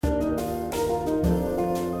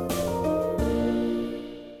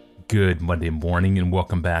Good Monday morning and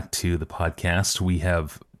welcome back to the podcast. We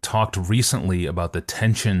have talked recently about the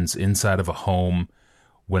tensions inside of a home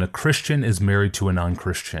when a Christian is married to a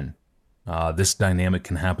non-Christian. This dynamic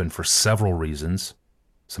can happen for several reasons.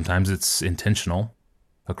 Sometimes it's intentional.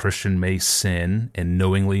 A Christian may sin and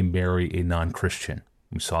knowingly marry a non-Christian.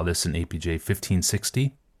 We saw this in APJ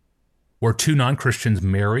 1560, where two non-Christians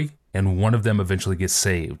marry and one of them eventually gets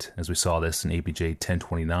saved, as we saw this in APJ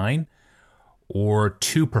 1029. Or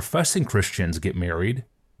two professing Christians get married,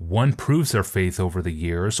 one proves their faith over the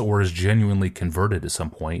years or is genuinely converted at some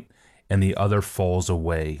point, and the other falls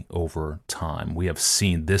away over time. We have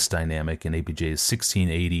seen this dynamic in APJs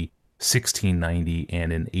 1680, 1690,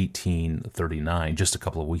 and in 1839. Just a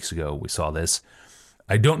couple of weeks ago, we saw this.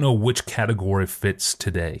 I don't know which category fits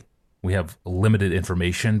today. We have limited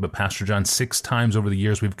information, but Pastor John, 6 times over the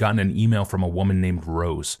years, we've gotten an email from a woman named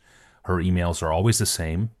Rose. Her emails are always the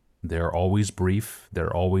same. They're always brief.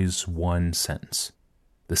 They're always one sentence.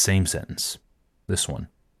 The same sentence. This one.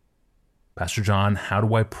 Pastor John, how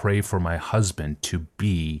do I pray for my husband to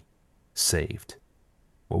be saved?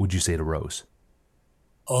 What would you say to Rose?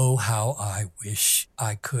 Oh, how I wish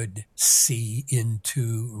I could see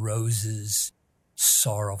into Rose's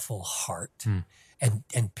sorrowful heart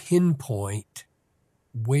and pinpoint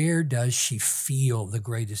where does she feel the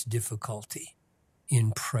greatest difficulty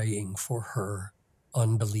in praying for her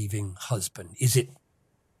unbelieving husband. Is it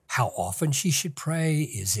how often she should pray?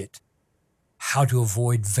 Is it how to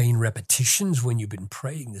avoid vain repetitions when you've been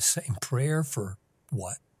praying the same prayer for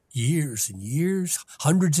years and years,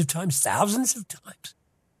 hundreds of times, thousands of times?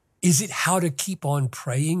 Is it how to keep on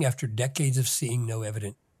praying after decades of seeing no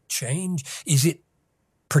evident change? Is it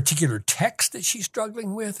particular texts that she's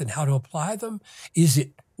struggling with and how to apply them? Is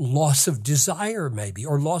it loss of desire maybe,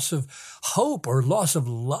 or loss of hope, or loss of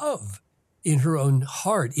love in her own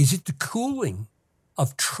heart? Is it the cooling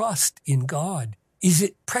of trust in God? Is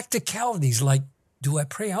it practicalities like, do I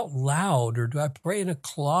pray out loud or do I pray in a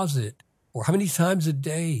closet, or how many times a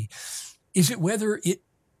day? Is it whether it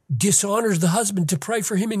dishonors the husband to pray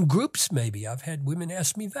for him in groups maybe? I've had women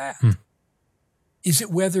ask me that. Is it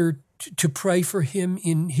whether to pray for him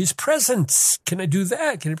in his presence? Can I do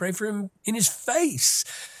that? Can I pray for him in his face?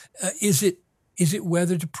 Is it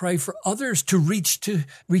whether to pray for others to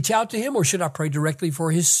reach out to him, or should I pray directly for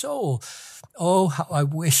his soul? Oh, how I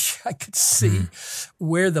wish I could see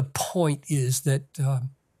where the point is that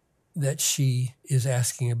she is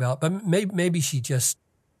asking about. But maybe she just,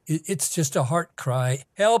 it's just a heart cry.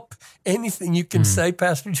 Help! Anything you can say,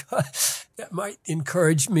 Pastor John, that might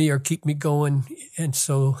encourage me or keep me going. And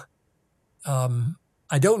so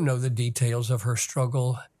I don't know the details of her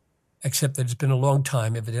struggle, except that it's been a long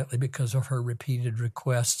time, evidently, because of her repeated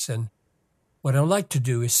requests. And what I'd like to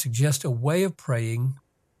do is suggest a way of praying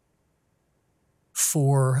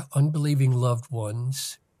for unbelieving loved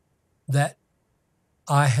ones that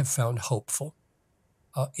I have found hopeful.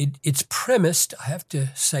 It's premised, I have to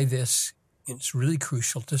say this, it's really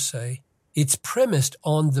crucial to say, it's premised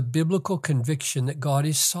on the biblical conviction that God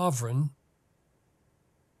is sovereign,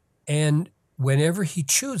 and whenever he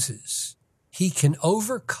chooses, he can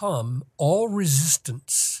overcome all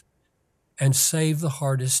resistance and save the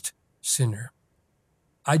hardest sinner.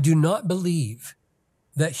 I do not believe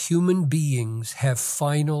that human beings have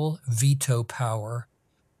final veto power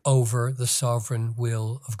over the sovereign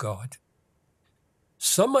will of God.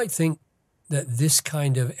 Some might think that this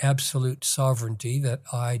kind of absolute sovereignty that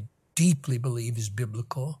I deeply believe is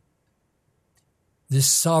biblical,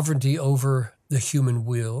 this sovereignty over the human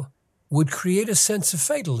will, would create a sense of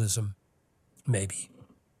fatalism, maybe,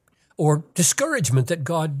 or discouragement that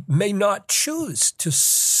God may not choose to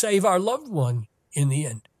save our loved one in the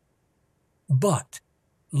end. But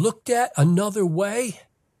looked at another way,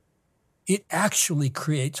 it actually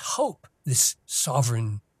creates hope, this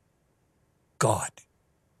sovereign God.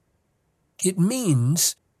 It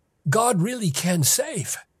means God really can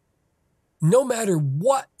save, no matter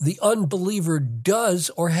what the unbeliever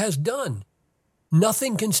does or has done.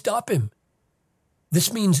 Nothing can stop him.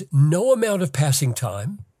 This means no amount of passing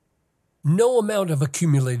time, no amount of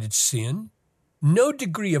accumulated sin, no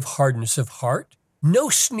degree of hardness of heart, no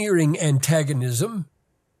sneering antagonism,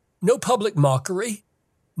 no public mockery,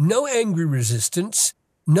 no angry resistance.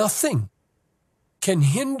 Nothing can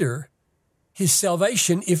hinder his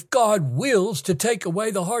salvation if God wills to take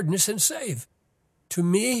away the hardness and save. To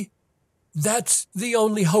me, that's the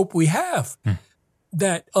only hope we have,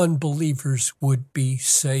 that unbelievers would be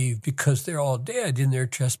saved, because they're all dead in their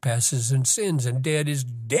trespasses and sins, and dead is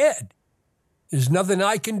dead. There's nothing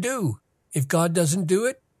I can do. If God doesn't do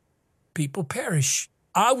it, people perish.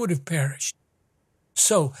 I would have perished.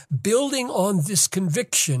 So, building on this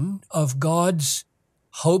conviction of God's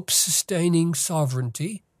hope-sustaining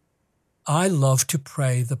sovereignty, I love to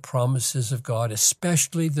pray the promises of God,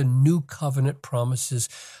 especially the new covenant promises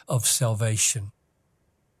of salvation.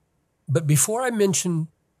 But before I mention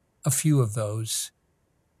a few of those,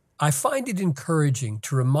 I find it encouraging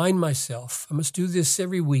to remind myself, I must do this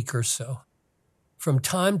every week or so, from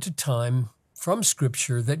time to time, from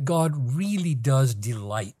Scripture, that God really does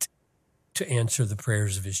delight to answer the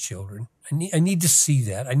prayers of his children. I need to see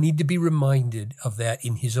that. I need to be reminded of that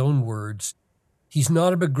in his own words. He's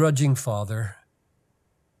not a begrudging father.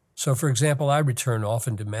 So, for example, I return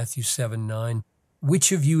often to Matthew 7:9.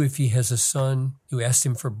 Which of you, if he has a son who asked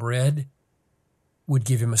him for bread, would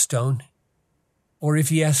give him a stone? Or if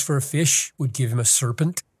he asked for a fish, would give him a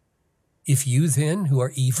serpent? If you then, who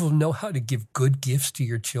are evil, know how to give good gifts to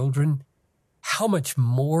your children, how much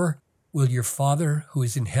more will your Father who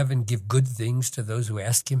is in heaven give good things to those who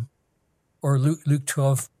ask him? Or Luke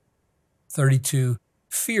 12:32,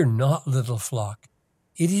 fear not, little flock.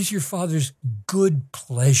 It is your Father's good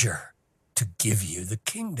pleasure to give you the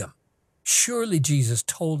kingdom. Surely Jesus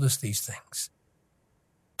told us these things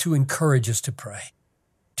to encourage us to pray,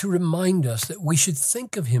 to remind us that we should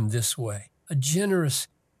think of him this way, a generous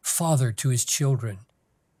father to his children.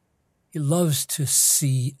 He loves to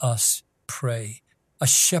see us pray, a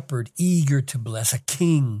shepherd eager to bless, a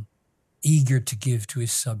king eager to give to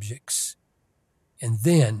his subjects. And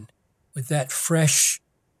then, with that fresh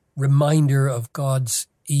reminder of God's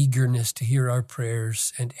eagerness to hear our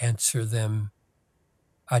prayers and answer them,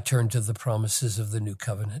 I turn to the promises of the new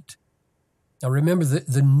covenant. Now remember that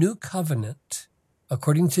the new covenant,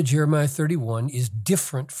 according to Jeremiah 31, is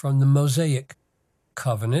different from the Mosaic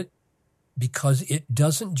covenant because it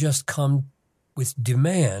doesn't just come with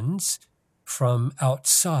demands from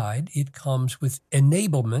outside, it comes with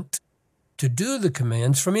enablement to do the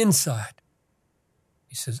commands from inside.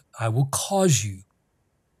 He says, I will cause you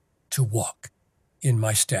to walk in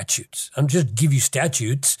my statutes. I don't just give you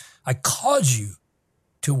statutes, I cause you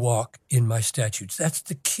to walk in my statutes. That's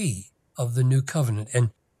the key of the new covenant.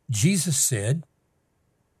 And Jesus said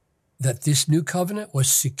that this new covenant was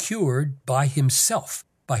secured by himself,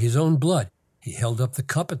 by his own blood. He held up the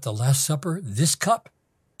cup at the Last Supper. This cup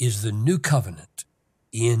is the new covenant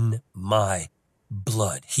in my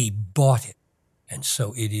blood. He bought it, and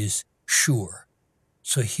so it is sure.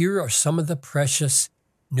 So here are some of the precious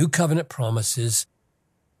new covenant promises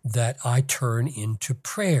that I turn into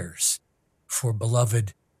prayers for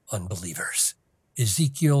beloved unbelievers.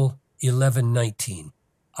 Ezekiel 11:19.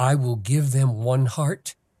 I will give them one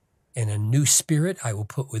heart, and a new spirit I will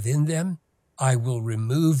put within them. I will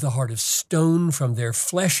remove the heart of stone from their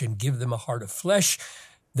flesh and give them a heart of flesh,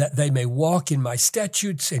 that they may walk in my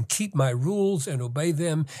statutes and keep my rules and obey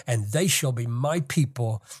them, and they shall be my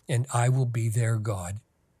people, and I will be their God.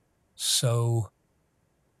 So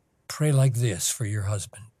pray like this for your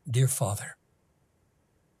husband. Dear Father,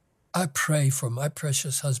 I pray for my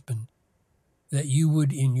precious husband that you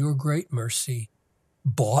would, in your great mercy,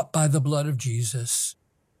 bought by the blood of Jesus,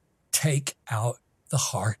 take out the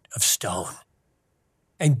heart of stone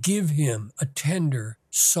and give him a tender,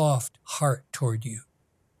 soft heart toward you.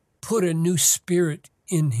 Put a new spirit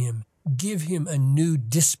in him. Give him a new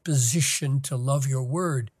disposition to love your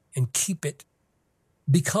word and keep it.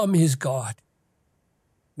 Become his God.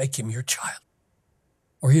 Make him your child.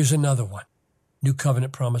 Or here's another one. New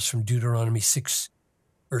covenant promise from Deuteronomy 6,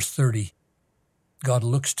 verse 30. God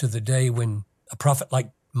looks to the day when a prophet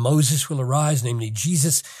like Moses will arise, namely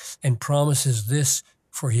Jesus, and promises this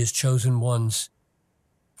for his chosen ones.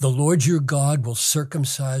 The Lord your God will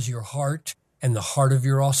circumcise your heart and the heart of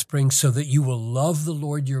your offspring, so that you will love the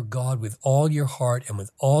Lord your God with all your heart and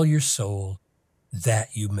with all your soul, that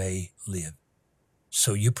you may live.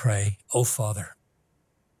 So you pray, O Father,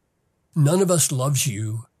 none of us loves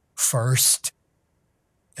you first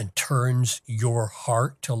and turns your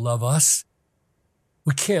heart to love us.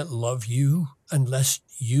 We can't love you unless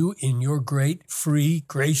you, in your great, free,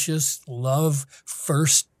 gracious love,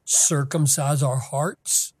 first circumcise our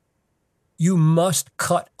hearts. You must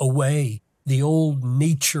cut away the old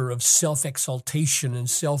nature of self-exaltation and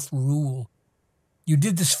self-rule. You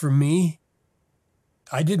did this for me.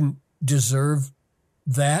 I didn't deserve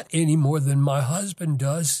that any more than my husband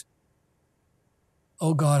does.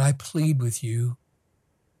 Oh God, I plead with you.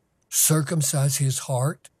 Circumcise his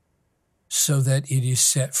heart so that it is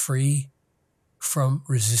set free from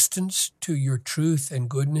resistance to your truth and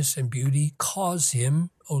goodness and beauty. Cause him,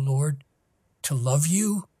 O Lord, to love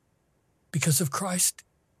you because of Christ.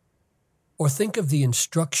 Or think of the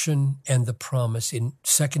instruction and the promise in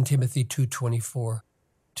 2 Timothy 2:24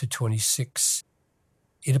 to 26.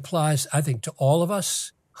 It applies, I think, to all of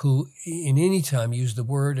us who in any time use the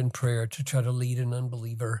word and prayer to try to lead an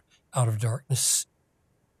unbeliever out of darkness.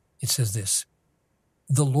 It says this,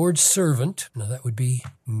 the Lord's servant, now that would be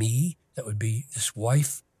me, that would be this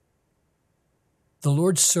wife. The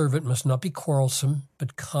Lord's servant must not be quarrelsome,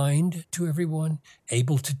 but kind to everyone,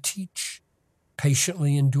 able to teach,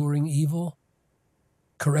 patiently enduring evil,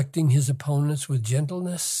 correcting his opponents with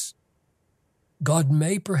gentleness. God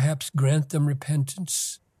may perhaps grant them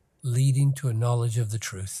repentance, leading to a knowledge of the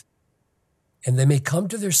truth. And they may come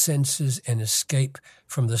to their senses and escape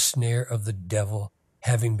from the snare of the devil,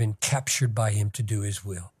 having been captured by him to do his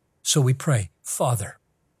will. So we pray, Father,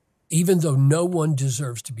 even though no one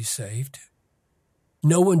deserves to be saved,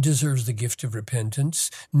 no one deserves the gift of repentance,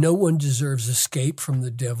 no one deserves escape from the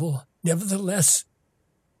devil, nevertheless,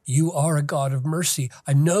 you are a God of mercy.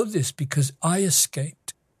 I know this because I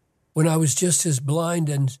escaped when I was just as blind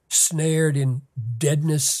and snared in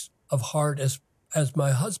deadness of heart as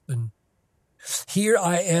my husband. Here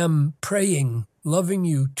I am praying, loving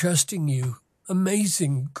you, trusting you,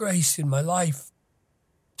 amazing grace in my life.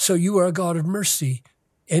 So you are a God of mercy.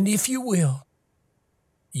 And if you will,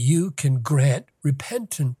 you can grant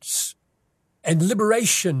repentance and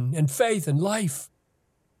liberation and faith and life.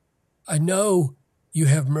 I know you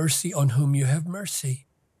have mercy on whom you have mercy.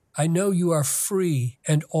 I know you are free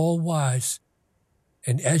and all-wise.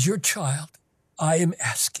 And as your child, I am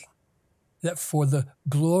asking that for the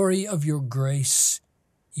glory of your grace,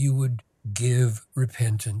 you would give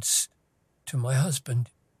repentance to my husband.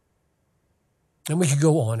 And we could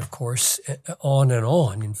go on, of course, on and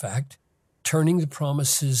on, in fact, turning the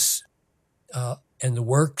promises and the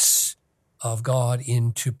works of God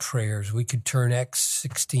into prayers. We could turn Acts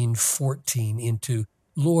 16:14 into,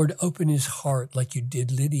 Lord, open his heart like you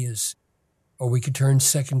did Lydia's. Or we could turn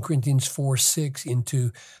 2 Corinthians 4:6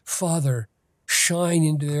 into, Father, shine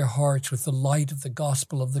into their hearts with the light of the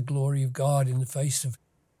gospel of the glory of God in the face of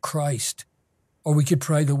Christ. Or we could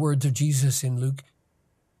pray the words of Jesus in Luke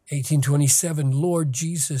 18:27, Lord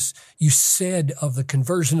Jesus, you said of the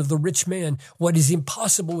conversion of the rich man, what is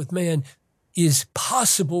impossible with man is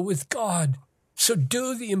possible with God. So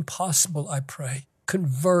do the impossible, I pray.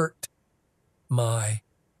 Convert my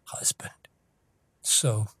husband.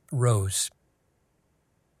 So, Rose,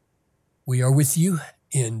 we are with you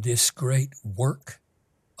in this great work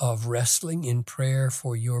of wrestling in prayer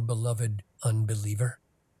for your beloved unbeliever.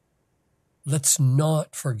 Let's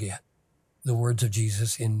not forget the words of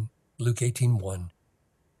Jesus in Luke 18:1.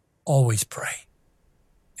 Always pray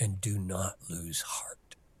and do not lose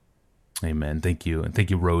heart. Amen. Thank you. And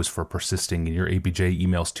thank you, Rose, for persisting in your ABJ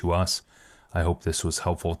emails to us. I hope this was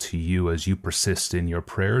helpful to you as you persist in your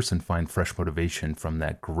prayers and find fresh motivation from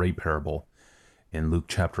that great parable in Luke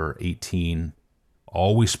chapter 18.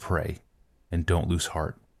 Always pray and don't lose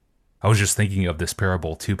heart. I was just thinking of this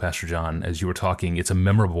parable too, Pastor John, as you were talking. It's a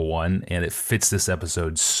memorable one, and it fits this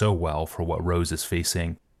episode so well for what Rose is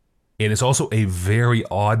facing. And it's also a very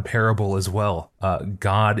odd parable as well.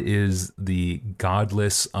 God is the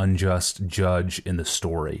godless, unjust judge in the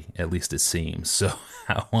story, at least it seems. So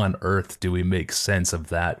how on earth do we make sense of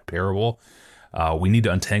that parable? We need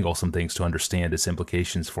to untangle some things to understand its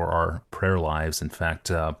implications for our prayer lives. In fact,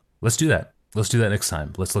 let's do that. Let's do that next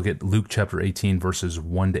time. Let's look at Luke chapter 18, verses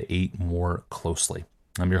 1-8 more closely.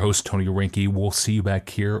 I'm your host, Tony Rinke. We'll see you back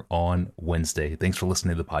here on Wednesday. Thanks for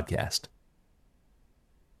listening to the podcast.